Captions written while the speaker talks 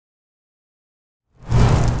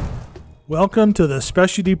Welcome to the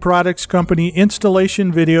Specialty Products Company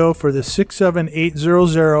installation video for the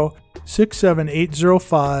 67800,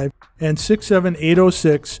 67805, and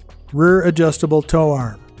 67806 rear adjustable tow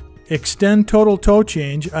arm. Extend total tow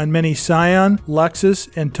change on many Scion, Lexus,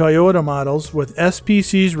 and Toyota models with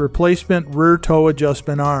SPC's replacement rear tow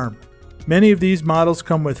adjustment arm. Many of these models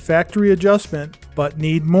come with factory adjustment but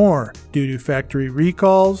need more due to factory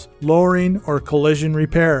recalls, lowering, or collision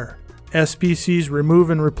repair. SPC's remove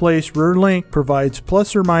and replace rear link provides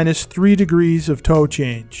plus or minus 3 degrees of tow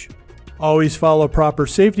change. Always follow proper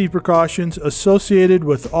safety precautions associated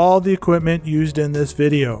with all the equipment used in this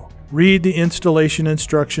video. Read the installation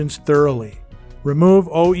instructions thoroughly. Remove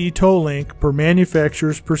OE tow link per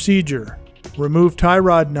manufacturer's procedure. Remove tie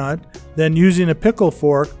rod nut, then using a pickle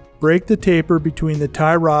fork, break the taper between the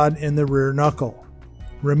tie rod and the rear knuckle.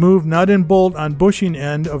 Remove nut and bolt on bushing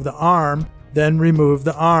end of the arm, then remove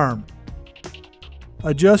the arm.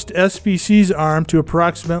 Adjust SPC's arm to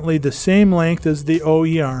approximately the same length as the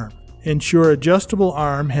OE arm. Ensure adjustable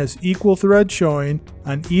arm has equal thread showing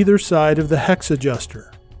on either side of the hex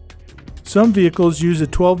adjuster. Some vehicles use a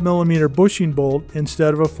 12mm bushing bolt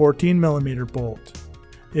instead of a 14mm bolt.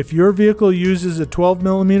 If your vehicle uses a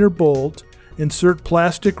 12mm bolt, insert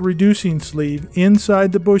plastic reducing sleeve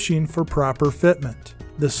inside the bushing for proper fitment.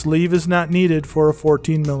 The sleeve is not needed for a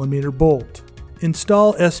 14mm bolt.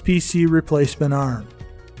 Install SPC replacement arm.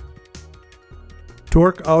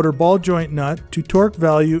 Torque outer ball joint nut to torque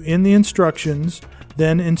value in the instructions,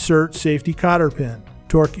 then insert safety cotter pin.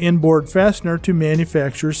 Torque inboard fastener to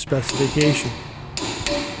manufacturer's specification.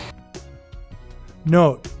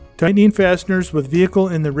 Note: tightening fasteners with vehicle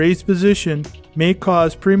in the raised position may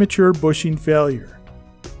cause premature bushing failure.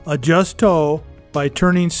 Adjust tow by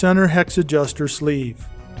turning center hex adjuster sleeve.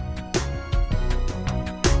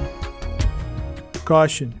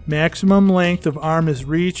 Caution: maximum length of arm is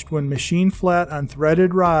reached when machine flat on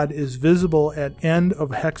threaded rod is visible at end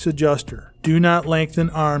of hex adjuster. Do not lengthen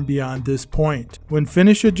arm beyond this point. When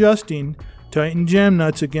finished adjusting, tighten jam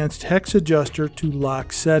nuts against hex adjuster to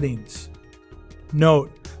lock settings. Note: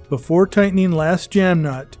 before tightening last jam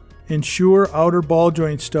nut, ensure outer ball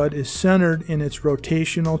joint stud is centered in its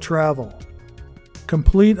rotational travel.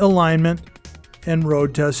 Complete alignment and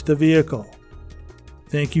road test the vehicle.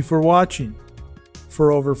 Thank you for watching.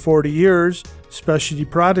 For over 40 years, Specialty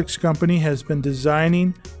Products Company has been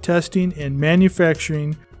designing, testing, and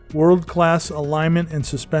manufacturing world-class alignment and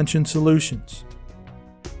suspension solutions.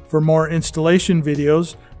 For more installation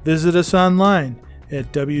videos, visit us online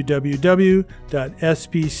at www.spc-tv.com.